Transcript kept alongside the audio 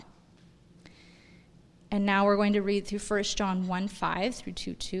And now we're going to read through 1 John 1:5 through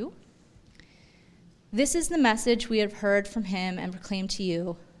 2:2. This is the message we have heard from him and proclaimed to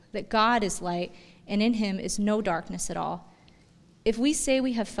you, that God is light, and in him is no darkness at all. If we say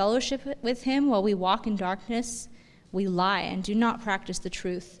we have fellowship with him while we walk in darkness, we lie and do not practice the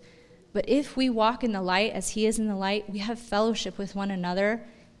truth. But if we walk in the light as he is in the light, we have fellowship with one another,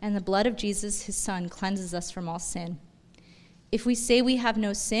 and the blood of Jesus, his son, cleanses us from all sin. If we say we have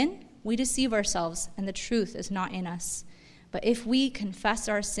no sin, we deceive ourselves, and the truth is not in us. But if we confess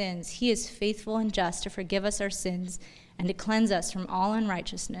our sins, he is faithful and just to forgive us our sins and to cleanse us from all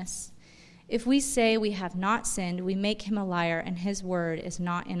unrighteousness. If we say we have not sinned, we make him a liar, and his word is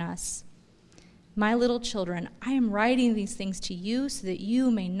not in us. My little children, I am writing these things to you so that you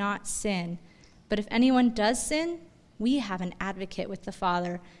may not sin. But if anyone does sin, we have an advocate with the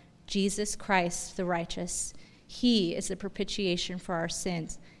Father, Jesus Christ the righteous. He is the propitiation for our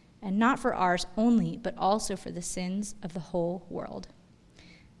sins, and not for ours only, but also for the sins of the whole world.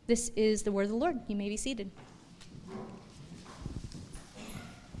 This is the word of the Lord. You may be seated.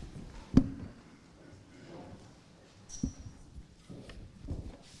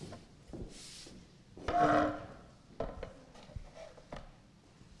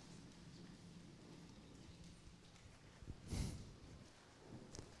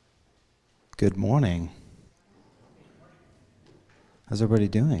 Good morning. How's everybody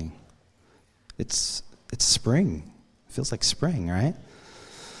doing? It's spring. It feels like spring, right?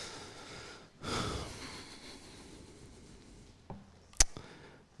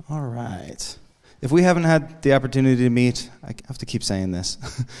 All right. If we haven't had the opportunity to meet, I have to keep saying this.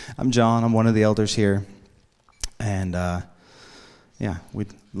 I'm John. I'm one of the elders here. And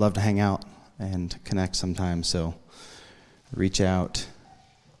we'd love to hang out and connect sometime, so reach out.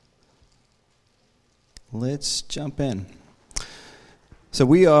 Let's jump in. So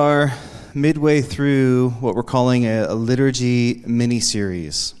we are midway through what we're calling a liturgy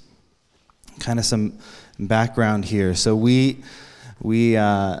mini-series. Kind of some background here. So we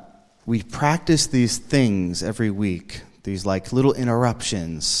practice these things every week, these like little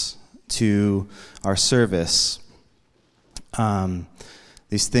interruptions to our service.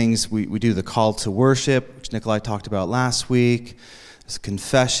 These things, we do the call to worship, which Nikolai talked about last week. There's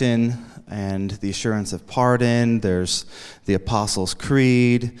confession and the assurance of pardon. There's the Apostles'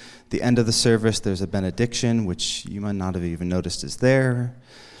 Creed. The end of the service, there's a benediction, which you might not have even noticed is there.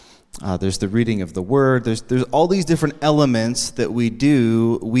 There's the reading of the Word. There's all these different elements that we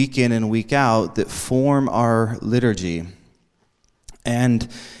do week in and week out that form our liturgy. And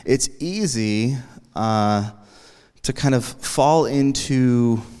it's easy to kind of fall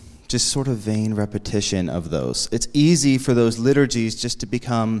into just sort of vain repetition of those. It's easy for those liturgies just to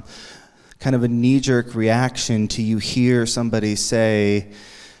become kind of a knee-jerk reaction to you hear somebody say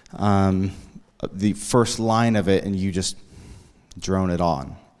the first line of it and you just drone it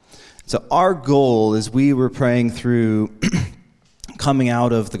on. So our goal as we were praying through coming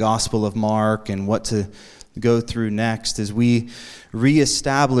out of the Gospel of Mark and what to go through next is we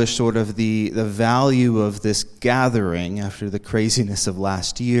reestablish sort of the value of this gathering after the craziness of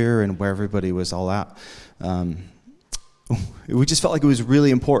last year and where everybody was all out. We just felt like it was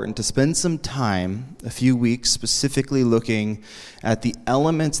really important to spend some time, a few weeks, specifically looking at the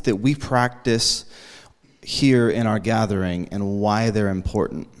elements that we practice here in our gathering and why they're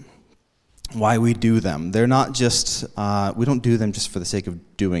important, why we do them. They're not just, we don't do them just for the sake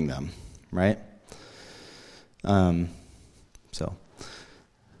of doing them, right? So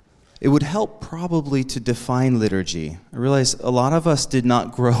it would help probably to define liturgy. I realize a lot of us did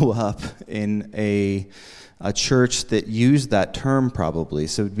not grow up in a church that used that term probably,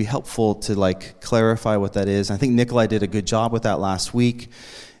 so it would be helpful to like clarify what that is. I think Nikolai did a good job with that last week.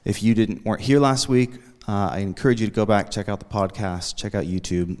 If you weren't here last week, I encourage you to go back, check out the podcast, check out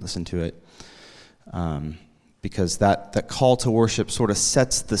YouTube, listen to it, because that call to worship sort of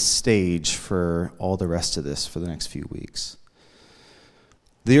sets the stage for all the rest of this for the next few weeks.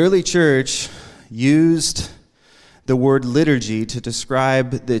 The early church used the word liturgy to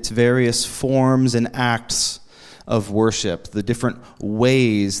describe its various forms and acts of worship, the different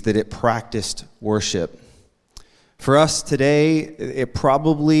ways that it practiced worship. For us today, it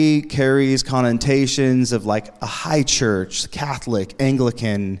probably carries connotations of like a high church, Catholic,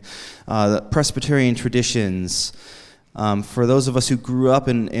 Anglican, Presbyterian traditions. For those of us who grew up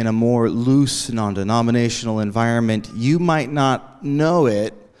in a more loose, non-denominational environment, you might not know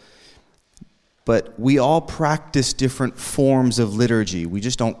it, but we all practice different forms of liturgy. We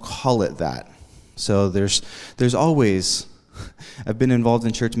just don't call it that. So there's always, I've been involved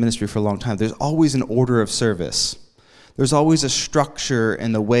in church ministry for a long time, there's always an order of service. There's always a structure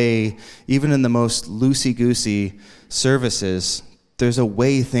in the way, even in the most loosey-goosey services, there's a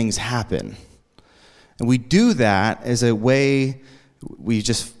way things happen. And we do that as a way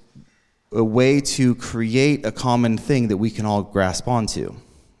to create a common thing that we can all grasp onto.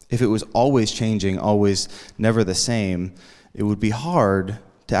 If it was always changing, always never the same, it would be hard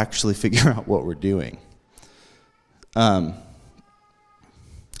to actually figure out what we're doing.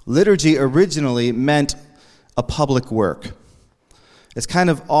 Liturgy originally meant a public work. It's kind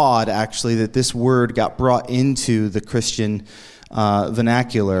of odd, actually, that this word got brought into the Christian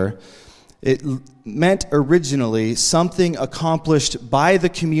vernacular. It meant originally something accomplished by the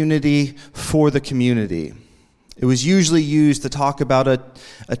community for the community. It was usually used to talk about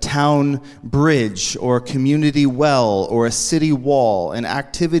a town bridge or a community well or a city wall, an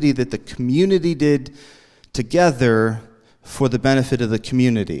activity that the community did together for the benefit of the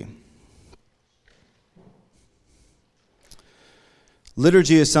community.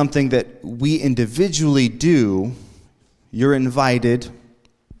 Liturgy is something that we individually do. You're invited,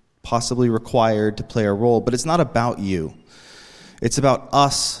 possibly required to play a role, but it's not about you. It's about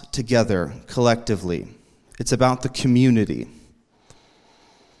us together, collectively. It's about the community.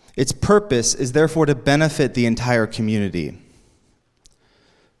 Its purpose is therefore to benefit the entire community.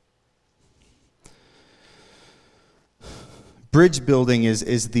 Bridge building is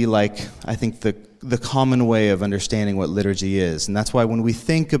I think the common way of understanding what liturgy is. And that's why when we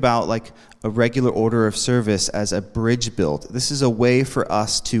think about like a regular order of service as a bridge built, this is a way for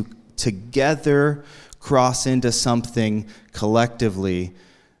us to together cross into something collectively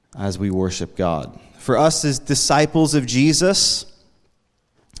as we worship God. For us as disciples of Jesus,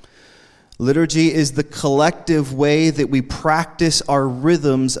 liturgy is the collective way that we practice our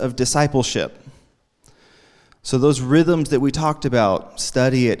rhythms of discipleship. So those rhythms that we talked about,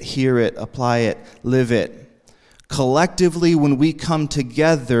 study it, hear it, apply it, live it. Collectively, when we come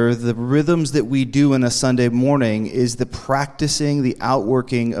together, the rhythms that we do in a Sunday morning is the practicing, the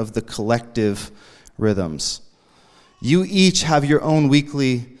outworking of the collective rhythms. You each have your own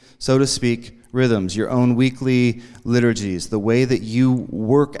weekly, so to speak, rhythms, your own weekly liturgies, the way that you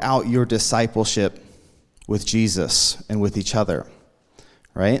work out your discipleship with Jesus and with each other,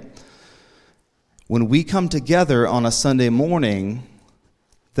 right? When we come together on a Sunday morning,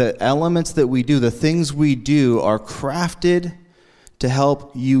 the elements that we do, the things we do are crafted to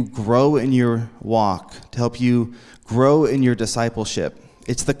help you grow in your walk, to help you grow in your discipleship.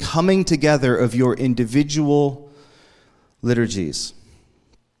 It's the coming together of your individual liturgies.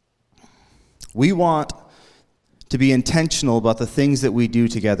 We want to be intentional about the things that we do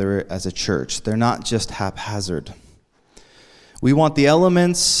together as a church. They're not just haphazard. We want the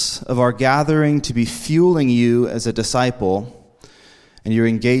elements of our gathering to be fueling you as a disciple and your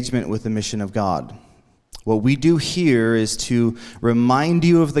engagement with the mission of God. What we do here is to remind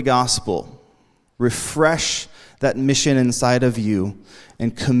you of the gospel, refresh that mission inside of you,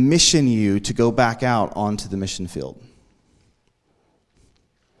 and commission you to go back out onto the mission field.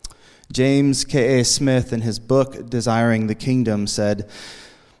 James K.A. Smith, in his book, Desiring the Kingdom, said,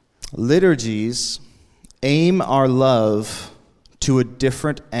 "Liturgies aim our love to a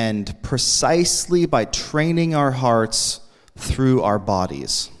different end precisely by training our hearts through our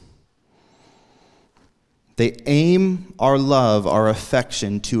bodies." They aim our love, our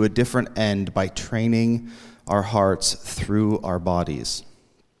affection to a different end by training our hearts through our bodies.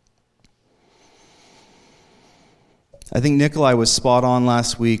 I think Nikolai was spot on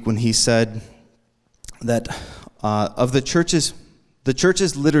last week when he said that of the church's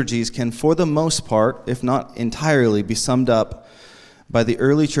liturgies can, for the most part, if not entirely, be summed up by the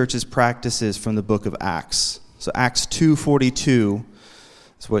early church's practices from the book of Acts. So Acts 2:42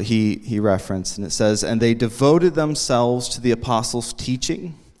 is what he referenced, and it says, "And they devoted themselves to the apostles'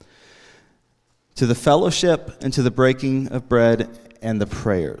 teaching, to the fellowship, and to the breaking of bread and the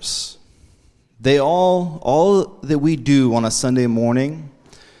prayers." They all that we do on a Sunday morning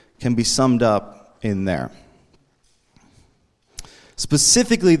can be summed up in there.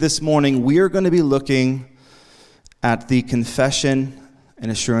 Specifically this morning, we are going to be looking at the confession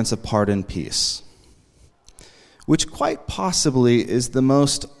and assurance of pardon peace, which quite possibly is the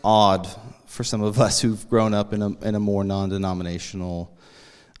most odd for some of us who've grown up in a more non-denominational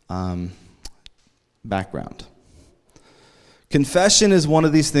background. Confession is one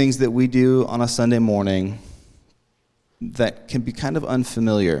of these things that we do on a Sunday morning that can be kind of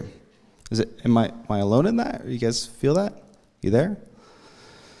unfamiliar. Am I alone in that? You guys feel that? You there?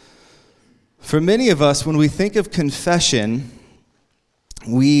 For many of us, when we think of confession,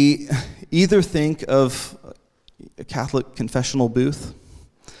 we either think of a Catholic confessional booth,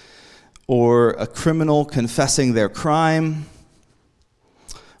 or a criminal confessing their crime,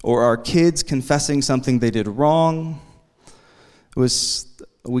 or our kids confessing something they did wrong. It was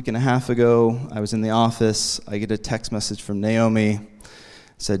a week and a half ago. I was in the office. I get a text message from Naomi. It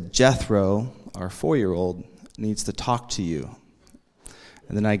said, Jethro, our 4-year-old, needs to talk to you.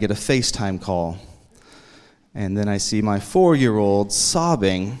 And then I get a FaceTime call. And then I see my 4-year-old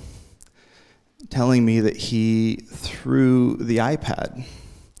sobbing, telling me that he threw the iPad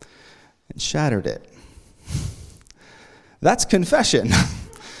and shattered it. That's confession.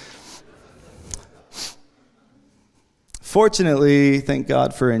 Fortunately, thank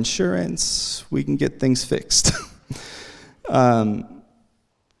God for insurance, we can get things fixed. A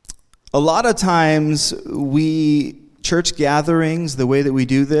lot of times, church gatherings, the way that we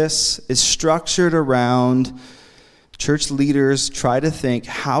do this, is structured around church leaders try to think,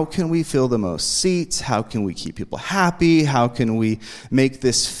 how can we fill the most seats? How can we keep people happy? How can we make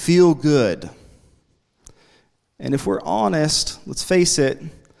this feel good? And if we're honest, let's face it,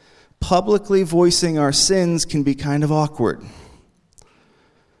 publicly voicing our sins can be kind of awkward.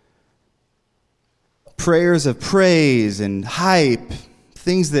 Prayers of praise and hype,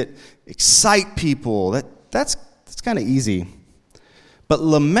 things that excite people, that's kind of easy. But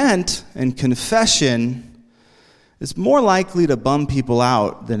lament and confession is more likely to bum people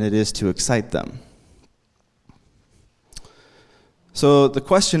out than it is to excite them. So the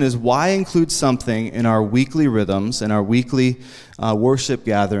question is, why include something in our weekly rhythms, in our weekly worship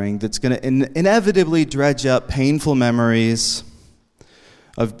gathering that's going to inevitably dredge up painful memories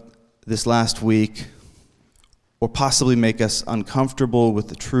of this last week, or possibly make us uncomfortable with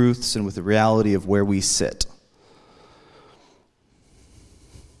the truths and with the reality of where we sit?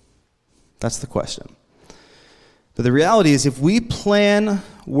 That's the question. But the reality is, if we plan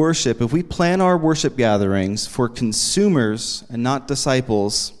worship, if we plan our worship gatherings for consumers and not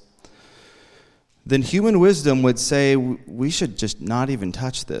disciples, then human wisdom would say we should just not even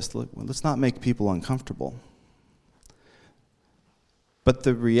touch this. Let's not make people uncomfortable. But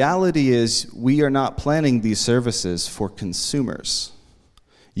the reality is, we are not planning these services for consumers.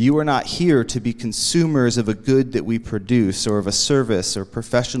 You are not here to be consumers of a good that we produce or of a service or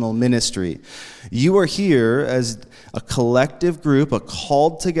professional ministry. You are here as a collective group, a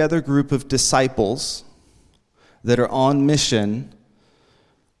called together group of disciples that are on mission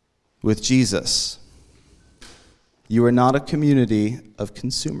with Jesus. You are not a community of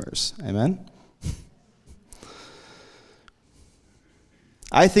consumers. Amen?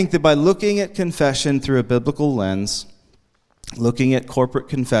 I think that by looking at confession through a biblical lens, looking at corporate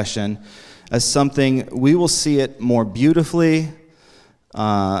confession as something, we will see it more beautifully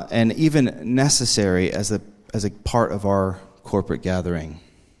and even necessary as a part of our corporate gathering.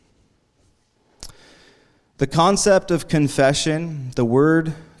 The concept of confession, the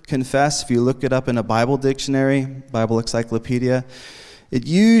word confess, if you look it up in a Bible dictionary, Bible encyclopedia, it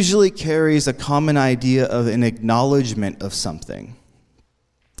usually carries a common idea of an acknowledgement of something.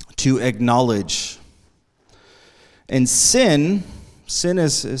 To acknowledge. And sin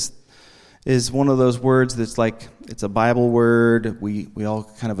is one of those words that's like, it's a Bible word. We all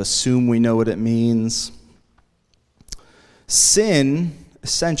kind of assume we know what it means. Sin,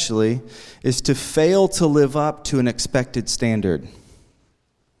 essentially, is to fail to live up to an expected standard.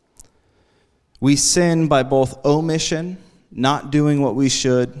 We sin by both omission, not doing what we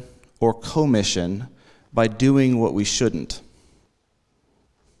should, or commission, by doing what we shouldn't.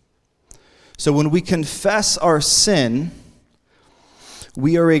 So when we confess our sin,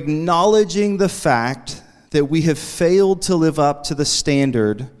 we are acknowledging the fact that we have failed to live up to the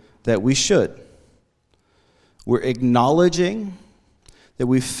standard that we should. We're acknowledging that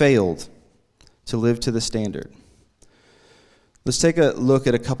we've failed to live to the standard. Let's take a look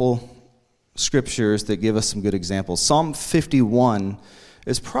at a couple scriptures that give us some good examples. Psalm 51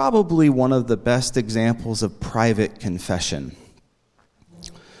 is probably one of the best examples of private confession.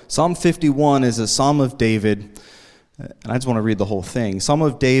 Psalm 51 is a Psalm of David, and I just want to read the whole thing. Psalm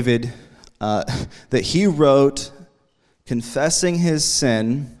of David that he wrote confessing his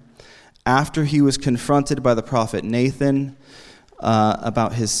sin after he was confronted by the prophet Nathan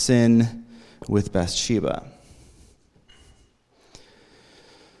about his sin with Bathsheba.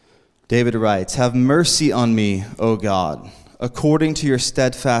 David writes, "Have mercy on me, O God, according to your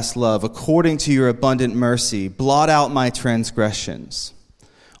steadfast love, according to your abundant mercy. Blot out my transgressions.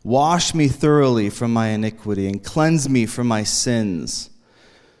 Wash me thoroughly from my iniquity and cleanse me from my sins.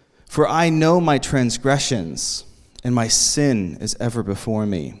 For I know my transgressions, and my sin is ever before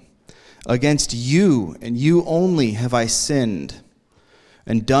me. Against you and you only have I sinned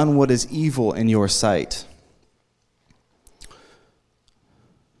and done what is evil in your sight."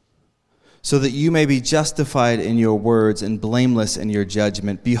 so that you may be justified in your words and blameless in your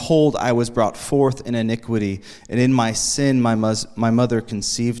judgment. Behold, I was brought forth in iniquity, and in my sin my mother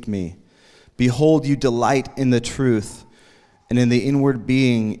conceived me. Behold, you delight in the truth and in the inward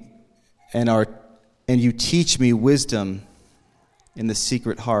being, and you teach me wisdom in the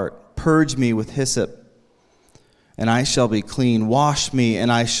secret heart. Purge me with hyssop, and I shall be clean. Wash me,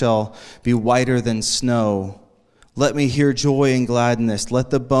 and I shall be whiter than snow. Let me hear joy and gladness. Let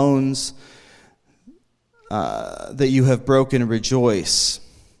the bones that you have broken rejoice.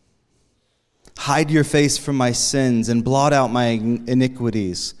 Hide your face from my sins and blot out my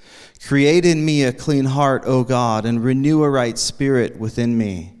iniquities. Create in me a clean heart, O God, and renew a right spirit within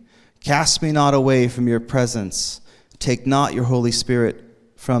me. Cast me not away from your presence. Take not your Holy Spirit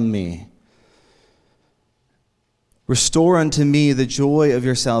from me. Restore unto me the joy of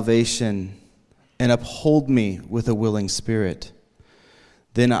your salvation, and uphold me with a willing spirit.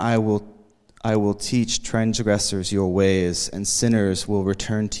 Then I will teach transgressors your ways, and sinners will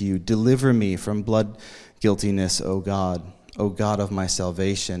return to you. Deliver me from blood guiltiness, O God of my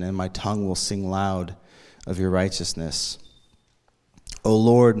salvation, and my tongue will sing loud of your righteousness. O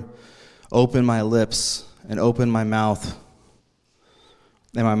Lord, open my lips and open my mouth,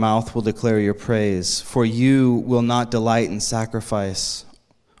 and my mouth will declare your praise. For you will not delight in sacrifice,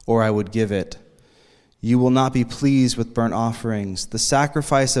 or I would give it. You will not be pleased with burnt offerings. The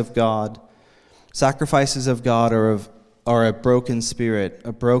sacrifices of God are a broken spirit,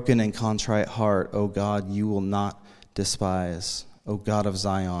 a broken and contrite heart. O God, you will not despise. O God of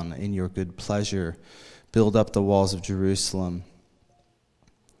Zion, in your good pleasure, build up the walls of Jerusalem.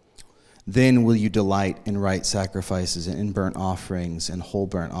 Then will you delight in right sacrifices and in burnt offerings and whole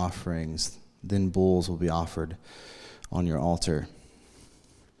burnt offerings. Then bulls will be offered on your altar.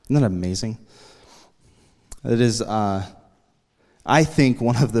 Isn't that amazing? It is, I think,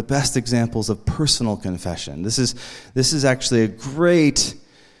 one of the best examples of personal confession. This is actually a great,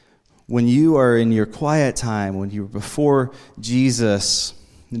 when you are in your quiet time, when you're before Jesus,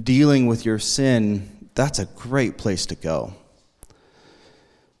 dealing with your sin, that's a great place to go.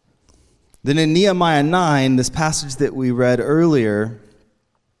 Then in Nehemiah 9, this passage that we read earlier,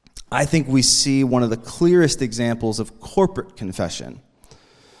 I think we see one of the clearest examples of corporate confession.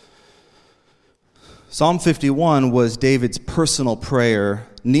 Psalm 51 was David's personal prayer.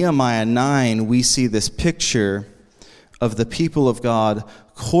 Nehemiah 9, we see this picture of the people of God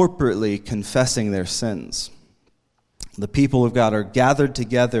corporately confessing their sins. The people of God are gathered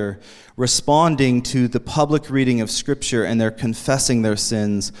together, responding to the public reading of Scripture, and they're confessing their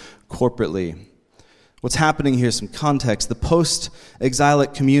sins corporately. What's happening here is some context. The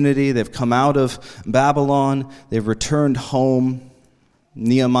post-exilic community, they've come out of Babylon, they've returned home.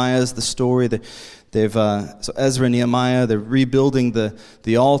 Nehemiah's the story. So Ezra and Nehemiah, they're rebuilding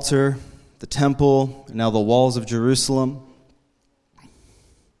the altar, the temple, and now the walls of Jerusalem.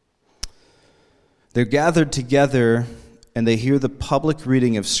 They're gathered together, and they hear the public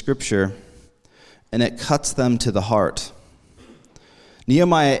reading of Scripture, and it cuts them to the heart.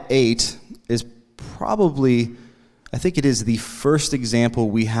 Nehemiah 8 is probably, I think it is the first example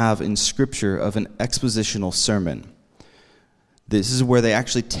we have in Scripture of an expositional sermon. This is where they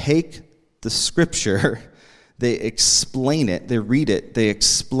actually take the Scripture, they explain it, they read it, they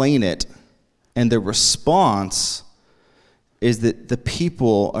explain it, and the response is that the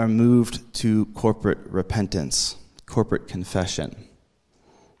people are moved to corporate repentance, corporate confession.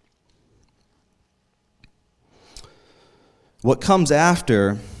 What comes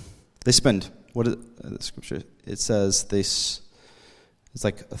after, they spend, what is the Scripture? It says it's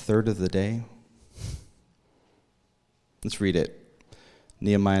like a third of the day. Let's read it.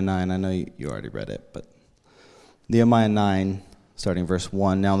 Nehemiah 9, I know you already read it, but Nehemiah 9, starting verse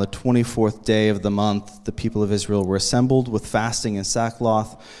 1. Now on the 24th day of the month, the people of Israel were assembled with fasting and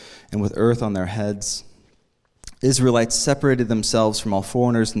sackcloth and with earth on their heads. Israelites separated themselves from all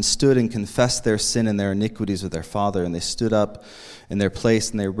foreigners and stood and confessed their sin and their iniquities with their father. And they stood up in their place,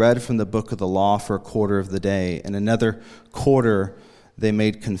 and they read from the book of the law for a quarter of the day. And another quarter they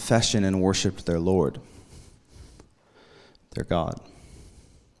made confession and worshiped their Lord, their God.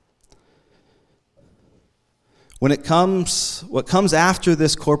 What comes after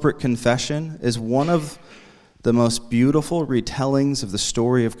this corporate confession is one of the most beautiful retellings of the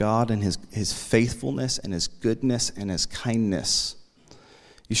story of God and his faithfulness and his goodness and his kindness.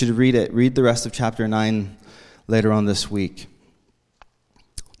 You should read it. Read the rest of chapter 9 later on this week.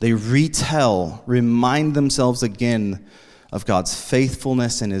 They remind themselves again of God's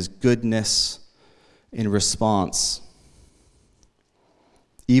faithfulness and his goodness in response.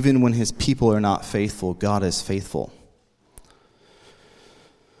 Even when his people are not faithful, God is faithful.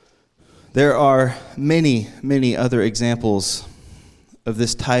 There are many, many other examples of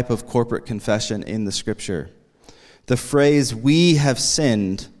this type of corporate confession in the Scripture. The phrase, "we have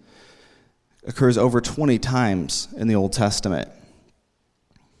sinned," occurs over 20 times in the Old Testament,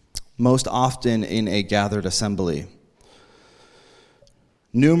 most often in a gathered assembly.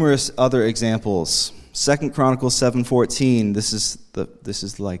 Numerous other examples. 2 Chronicles 7:14, this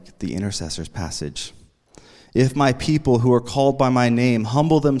is like the intercessor's passage. "If my people who are called by my name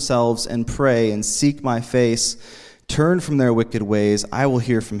humble themselves and pray and seek my face, turn from their wicked ways, I will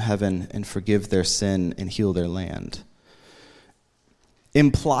hear from heaven and forgive their sin and heal their land."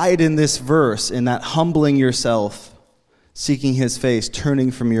 Implied in this verse, in that humbling yourself, seeking his face, turning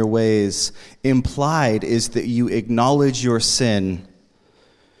from your ways, implied is that you acknowledge your sin,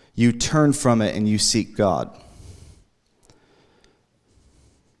 you turn from it, and you seek God.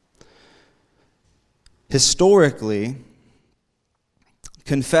 Historically,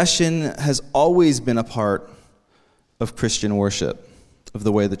 confession has always been a part of Christian worship, of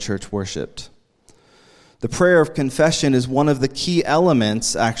the way the church worshiped. The prayer of confession is one of the key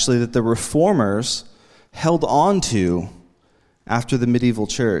elements, actually, that the reformers held on to after the medieval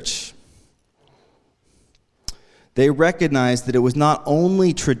church. They recognized that it was not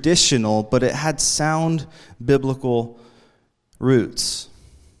only traditional, but it had sound biblical roots.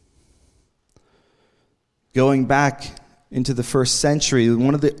 Going back into the first century,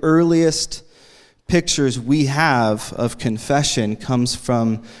 one of the earliest pictures we have of confession comes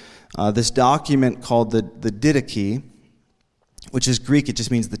from this document called the Didache, which is Greek. It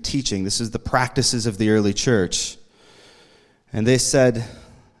just means the teaching. This is the practices of the early church. And it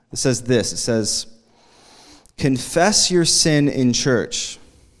says this, "Confess your sin in church,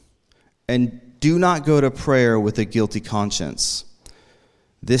 and do not go to prayer with a guilty conscience.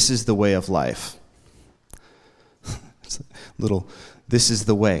 This is the way of life." This is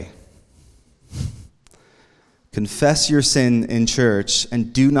the way. Confess your sin in church,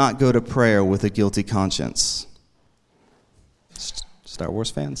 and do not go to prayer with a guilty conscience. Star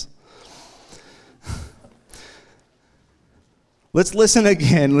Wars fans? Let's listen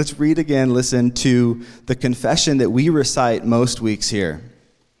again. Let's read again. Listen to the confession that we recite most weeks here.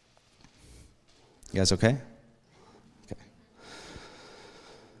 You guys okay? Okay.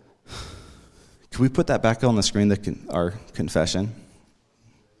 Can we put that back on the screen, our confession?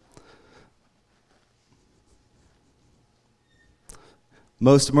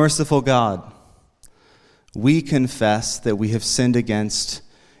 Most merciful God, we confess that we have sinned against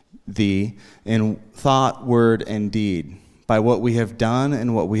thee in thought, word, and deed, by what we have done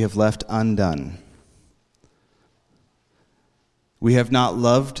and what we have left undone. We have not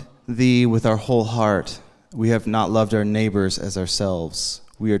loved thee with our whole heart. We have not loved our neighbors as ourselves.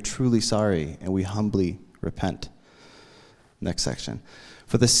 We are truly sorry, and we humbly repent. Next section.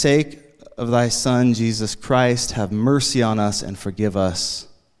 For the sake of thy Son, Jesus Christ, have mercy on us and forgive us,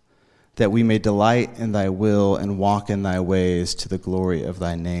 that we may delight in thy will and walk in thy ways to the glory of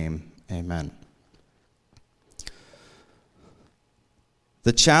thy name. Amen.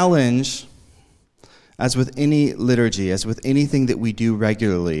 The challenge, as with any liturgy, as with anything that we do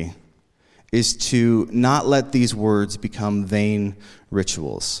regularly, is to not let these words become vain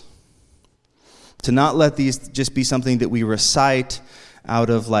rituals. To not let these just be something that we recite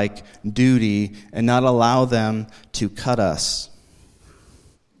out of like duty and not allow them to cut us.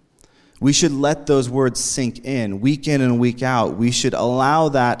 We should let those words sink in week in and week out. We should allow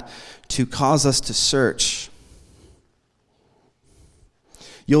that to cause us to search.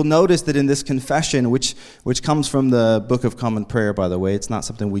 You'll notice that in this confession, which comes from the Book of Common Prayer, by the way, it's not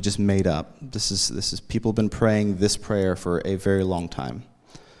something we just made up. This is people have been praying this prayer for a very long time.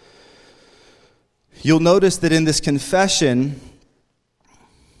 You'll notice that in this confession,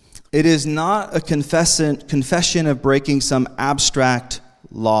 it is not a confession of breaking some abstract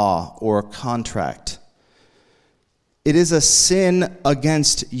law or contract. It is a sin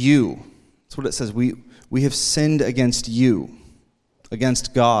against you. That's what it says. We have sinned against you,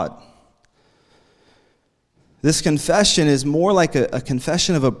 against God. This confession is more like a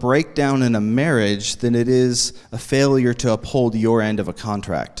confession of a breakdown in a marriage than it is a failure to uphold your end of a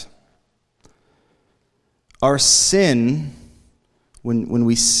contract. Our sin, when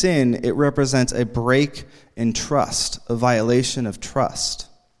we sin, it represents a break in trust, a violation of trust.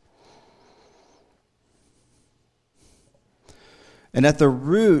 And at the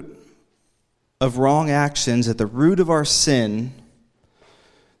root of wrong actions, at the root of our sin,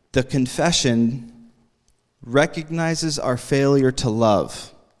 the confession recognizes our failure to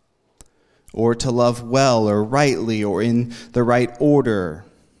love, or to love well, or rightly, or in the right order.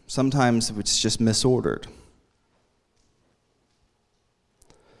 Sometimes it's just misordered.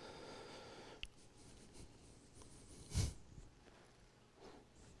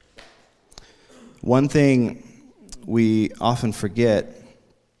 One thing we often forget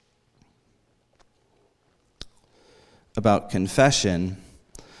about confession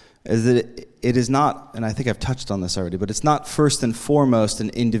is that it is not, and I think I've touched on this already, but it's not first and foremost an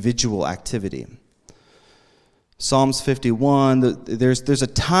individual activity. Psalms 51, there's a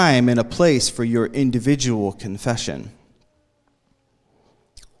time and a place for your individual confession.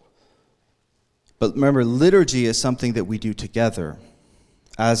 But remember, liturgy is something that we do together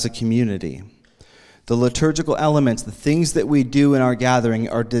as a community. The liturgical elements, the things that we do in our gathering,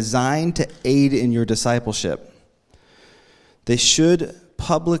 are designed to aid in your discipleship. They should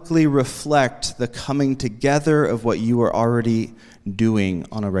publicly reflect the coming together of what you are already doing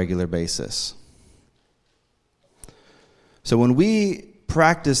on a regular basis. So when we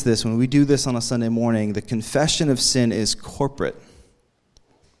practice this, when we do this on a Sunday morning, the confession of sin is corporate.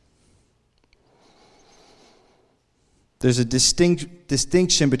 There's a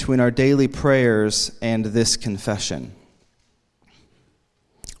distinction between our daily prayers and this confession.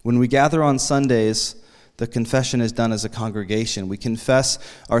 When we gather on Sundays, the confession is done as a congregation. We confess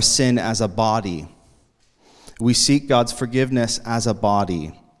our sin as a body. We seek God's forgiveness as a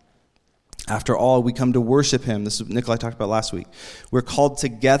body. After all, we come to worship Him. This is what Nikolai talked about last week. We're called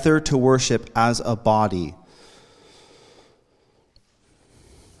together to worship as a body.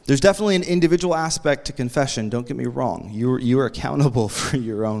 There's definitely an individual aspect to confession, don't get me wrong. You are accountable for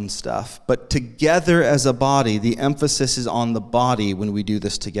your own stuff. But together as a body, the emphasis is on the body when we do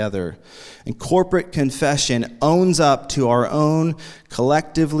this together. And corporate confession owns up to our own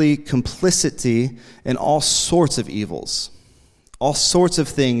collectively complicity in all sorts of evils, all sorts of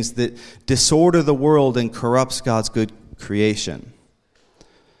things that disorder the world and corrupts God's good creation.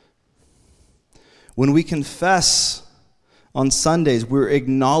 When we confess on Sundays, we're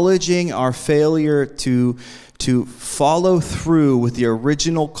acknowledging our failure to follow through with the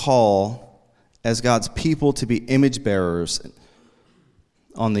original call as God's people to be image bearers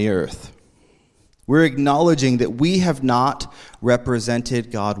on the earth. We're acknowledging that we have not represented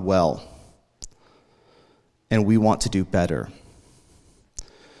God well, and we want to do better.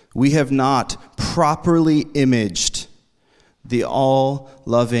 We have not properly imaged the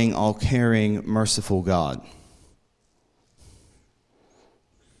all-loving, all-caring, merciful God.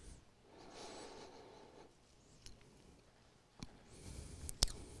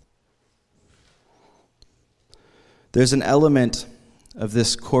 There's an element of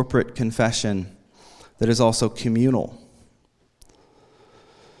this corporate confession that is also communal.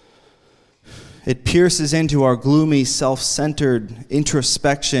 It pierces into our gloomy, self-centered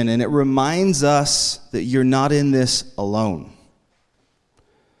introspection, and it reminds us that you're not in this alone.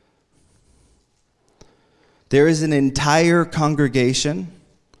 There is an entire congregation,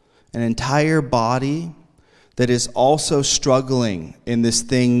 an entire body that is also struggling in this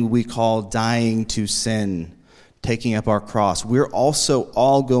thing we call dying to sin, taking up our cross. We're also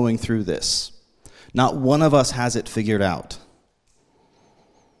all going through this. Not one of us has it figured out.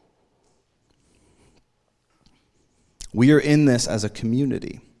 We are in this as a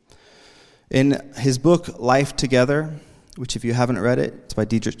community. In his book, Life Together, which if you haven't read it, it's by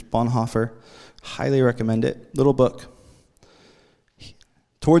Dietrich Bonhoeffer, highly recommend it. Little book.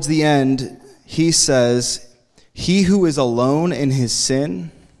 Towards the end, he says, "He who is alone in his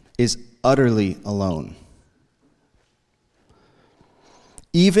sin is utterly alone."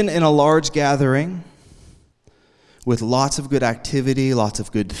 Even in a large gathering with lots of good activity, lots of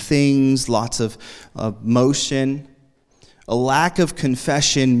good things, lots of motion, a lack of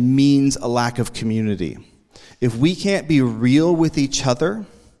confession means a lack of community. If we can't be real with each other,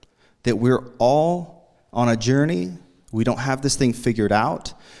 that we're all on a journey, we don't have this thing figured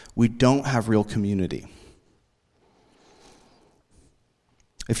out, we don't have real community.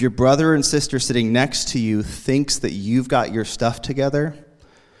 If your brother and sister sitting next to you thinks that you've got your stuff together,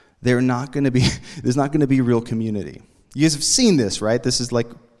 there's not going to be real community. You guys have seen this, right? This is like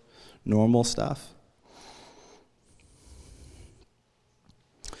normal stuff.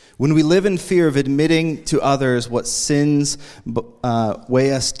 When we live in fear of admitting to others what sins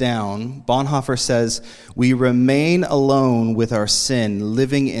weigh us down, Bonhoeffer says, we remain alone with our sin,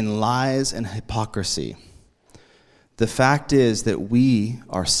 living in lies and hypocrisy. The fact is that we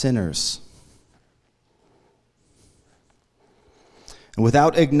are sinners. And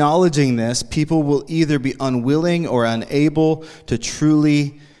without acknowledging this, people will either be unwilling or unable to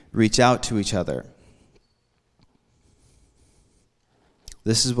truly reach out to each other.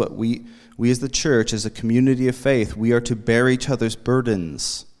 This is what we as the church, as a community of faith, we are to bear each other's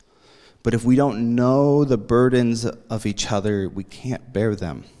burdens. But if we don't know the burdens of each other, we can't bear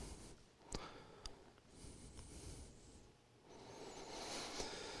them.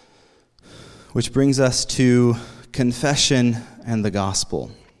 Which brings us to confession and the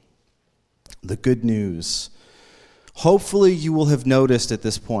gospel, the good news. Hopefully you will have noticed at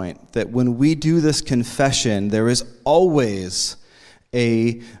this point that when we do this confession, there is always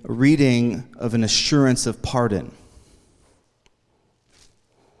a reading of an assurance of pardon.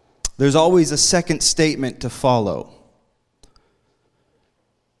 There's always a second statement to follow.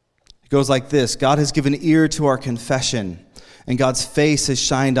 It goes like this: God has given ear to our confession, and God's face has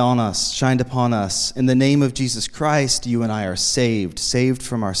shined upon us. In the name of Jesus Christ, you and I are saved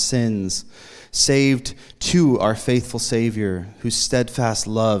from our sins, saved to our faithful Savior, whose steadfast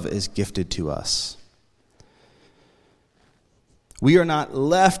love is gifted to us. We are not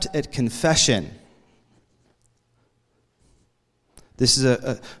left at confession. This is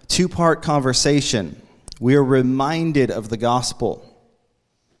a two-part conversation. We are reminded of the gospel.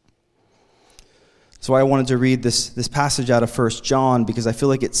 So I wanted to read this passage out of 1 John because I feel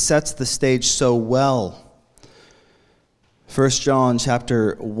like it sets the stage so well. 1 John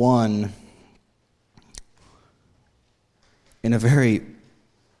chapter 1, in a very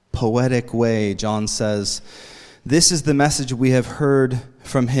poetic way, John says, "This is the message we have heard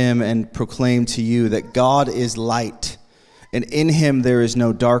from him and proclaimed to you, that God is light, and in him there is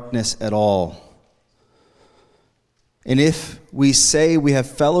no darkness at all. And if we say we have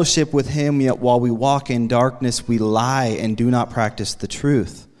fellowship with him, yet while we walk in darkness, we lie and do not practice the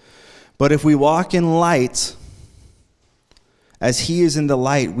truth. But if we walk in light, as he is in the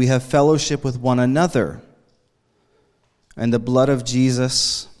light, we have fellowship with one another. And the blood of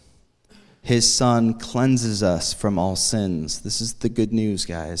Jesus, his Son, cleanses us from all sins." This is the good news,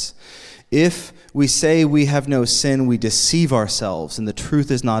 guys. "If we say we have no sin, we deceive ourselves, and the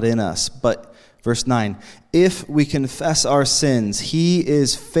truth is not in us. But," verse 9, "if we confess our sins, he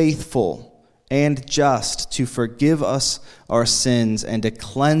is faithful and just to forgive us our sins and to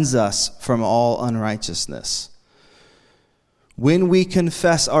cleanse us from all unrighteousness." When we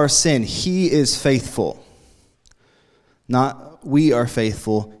confess our sin, he is faithful. Not we are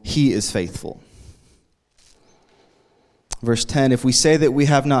faithful, he is faithful. Verse 10, "If we say that we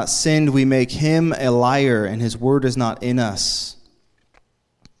have not sinned, we make him a liar, and his word is not in us."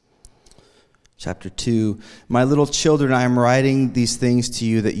 Chapter 2, "My little children, I am writing these things to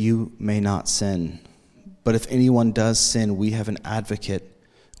you that you may not sin. But if anyone does sin, we have an advocate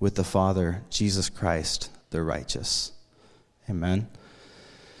with the Father, Jesus Christ, the righteous." Amen.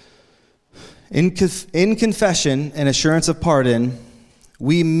 In confession and assurance of pardon,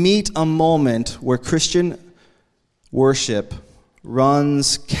 we meet a moment where Christian worship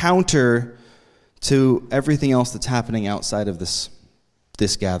runs counter to everything else that's happening outside of this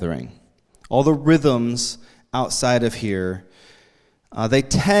gathering. All the rhythms outside of here, they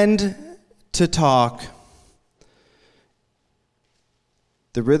tend to talk.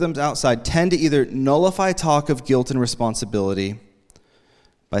 The rhythms outside tend to either nullify talk of guilt and responsibility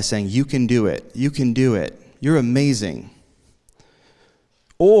by saying, "You can do it, you're amazing."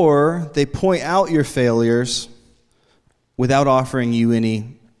 Or they point out your failures without offering you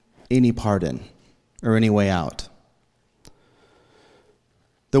any pardon or any way out.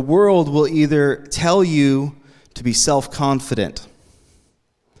 The world will either tell you to be self-confident,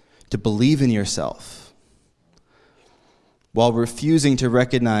 to believe in yourself, while refusing to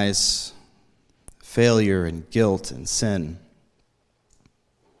recognize failure and guilt and sin.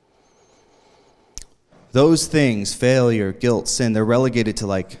 Those things, failure, guilt, sin, they're relegated to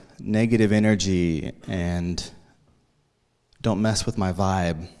like negative energy and don't mess with my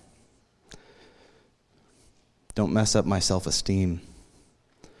vibe. Don't mess up my self-esteem.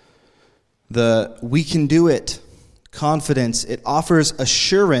 The "we can do it" confidence, it offers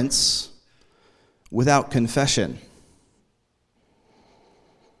assurance without confession.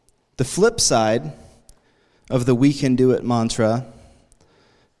 The flip side of the "we can do it" mantra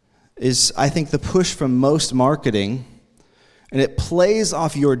is, I think, the push from most marketing, and it plays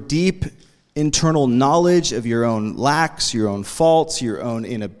off your deep internal knowledge of your own lacks, your own faults, your own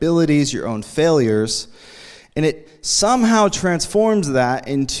inabilities, your own failures, and it somehow transforms that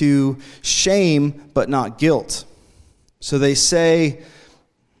into shame but not guilt. So they say,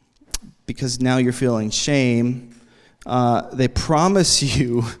 because now you're feeling shame, they promise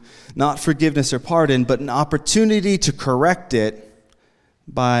you not forgiveness or pardon, but an opportunity to correct it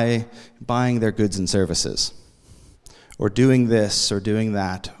by buying their goods and services, or doing this or doing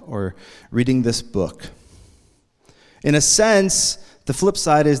that, or reading this book. In a sense, the flip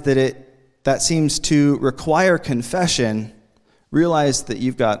side is that seems to require confession, realize that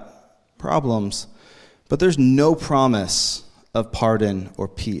you've got problems, but there's no promise of pardon or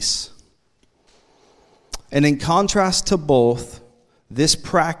peace. And in contrast to both, this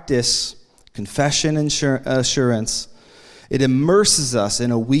practice confession and assurance, it immerses us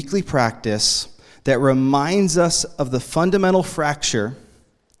in a weekly practice that reminds us of the fundamental fracture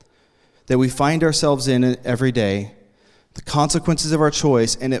that we find ourselves in every day, the consequences of our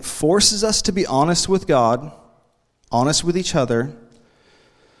choice, and it forces us to be honest with God, honest with each other,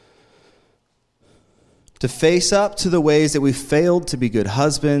 to face up to the ways that we failed to be good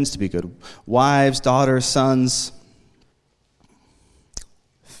husbands, to be good wives, daughters, sons,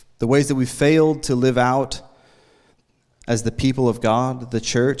 the ways that we failed to live out as the people of God, the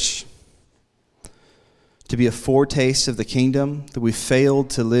church, to be a foretaste of the kingdom, that we failed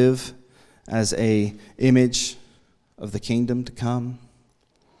to live as an image of the kingdom to come.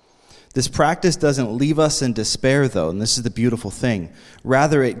 This practice doesn't leave us in despair, though, and this is the beautiful thing.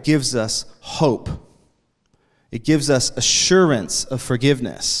 Rather, it gives us hope. It gives us assurance of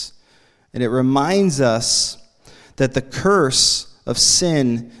forgiveness. And it reminds us that the curse of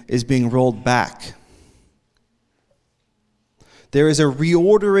sin is being rolled back. There is a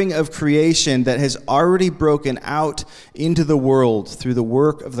reordering of creation that has already broken out into the world through the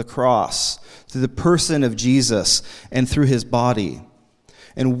work of the cross, through the person of Jesus, and through his body.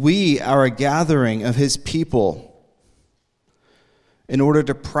 And we are a gathering of his people in order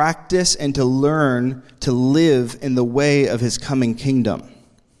to practice and to learn to live in the way of his coming kingdom.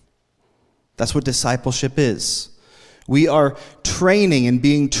 That's what discipleship is. We are training and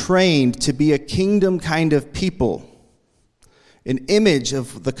being trained to be a kingdom kind of people, an image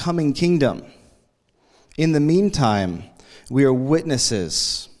of the coming kingdom. In the meantime, we are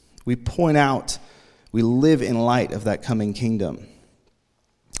witnesses. We point out, we live in light of that coming kingdom.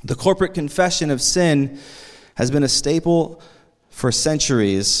 The corporate confession of sin has been a staple for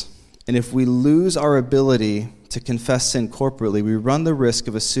centuries, and if we lose our ability to confess sin corporately, we run the risk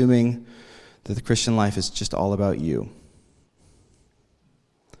of assuming that the Christian life is just all about you.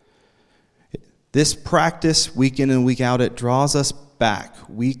 This practice, week in and week out, it draws us back,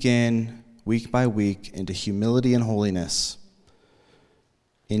 week in, week by week, into humility and holiness,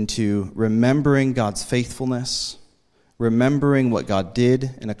 into remembering God's faithfulness, remembering what God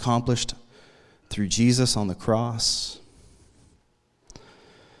did and accomplished through Jesus on the cross.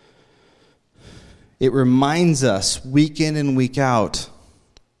 It reminds us, week in and week out,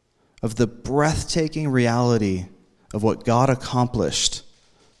 of the breathtaking reality of what God accomplished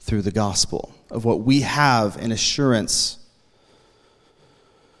through the gospel, of what we have in assurance.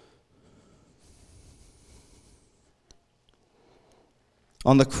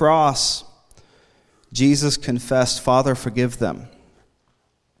 On the cross, Jesus confessed, "Father, forgive them."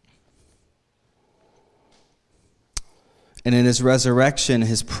 And in his resurrection,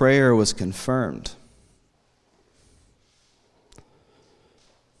 his prayer was confirmed.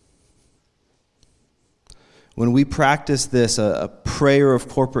 When we practice this, a prayer of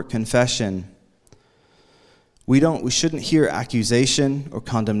corporate confession, we shouldn't hear accusation or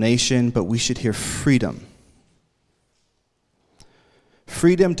condemnation, but we should hear freedom.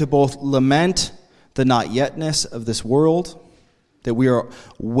 Freedom to both lament the not yetness of this world, that we are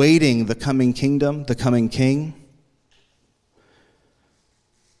waiting the coming kingdom, the coming king.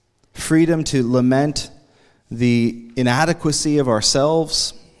 Freedom to lament the inadequacy of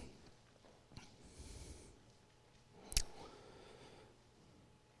ourselves.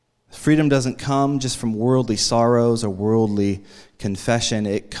 Freedom doesn't come just from worldly sorrows or worldly confession.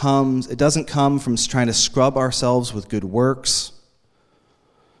 It doesn't come from trying to scrub ourselves with good works.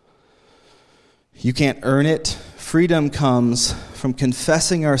 You can't earn it. Freedom comes from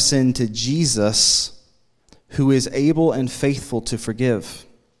confessing our sin to Jesus, who is able and faithful to forgive.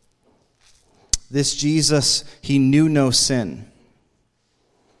 This Jesus, he knew no sin.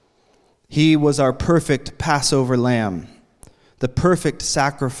 He was our perfect Passover lamb, the perfect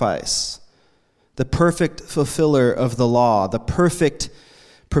sacrifice, the perfect fulfiller of the law, the perfect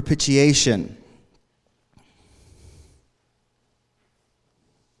propitiation.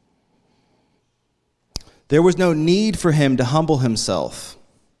 There was no need for him to humble himself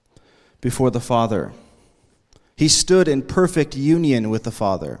before the Father. He stood in perfect union with the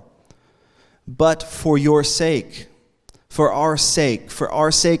Father. But for your sake, for our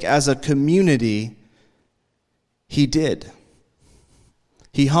sake as a community, he did.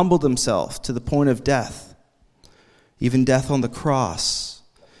 He humbled himself to the point of death, even death on the cross.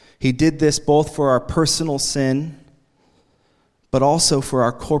 He did this both for our personal sin, but also for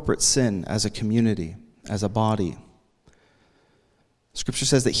our corporate sin as a community, as a body. Scripture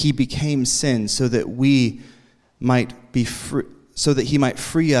says that he became sin so that we might be free, so that he might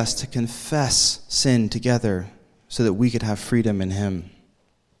free us to confess sin together, so that we could have freedom in him.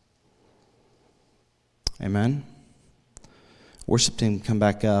 Amen. Worship team, come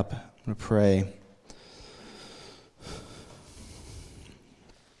back up. I'm going to pray.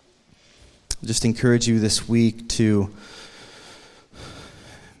 Just encourage you this week to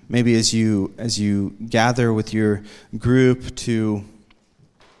maybe as you gather with your group to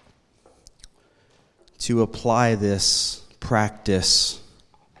apply this practice.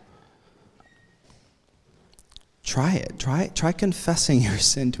 Try it. Try confessing your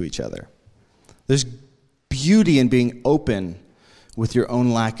sin to each other. There's beauty in being open with your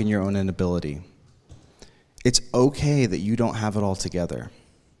own lack and your own inability. It's okay that you don't have it all together.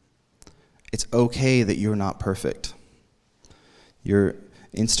 It's okay that you're not perfect. Your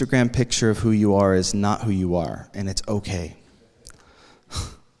Instagram picture of who you are is not who you are, and it's okay.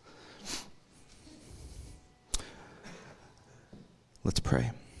 Let's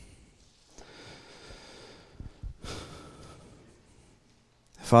pray.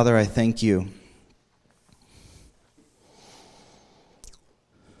 Father, I thank you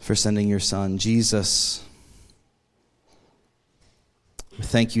for sending your Son, Jesus. We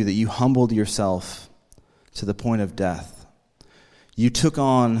thank you that you humbled yourself to the point of death. You took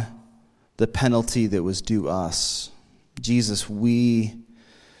on the penalty that was due us. Jesus, we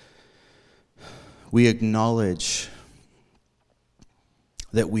acknowledge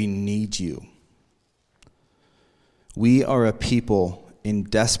that we need you. We are a people in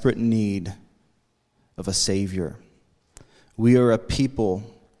desperate need of a Savior. We are a people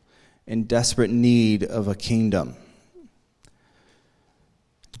in desperate need of a kingdom.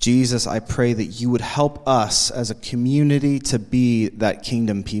 Jesus, I pray that you would help us as a community to be that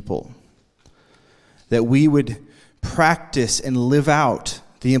kingdom people. That we would practice and live out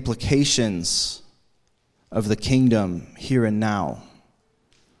the implications of the kingdom here and now.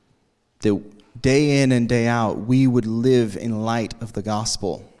 That day in and day out, we would live in light of the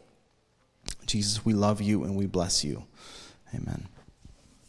gospel. Jesus, we love you and we bless you. Amen.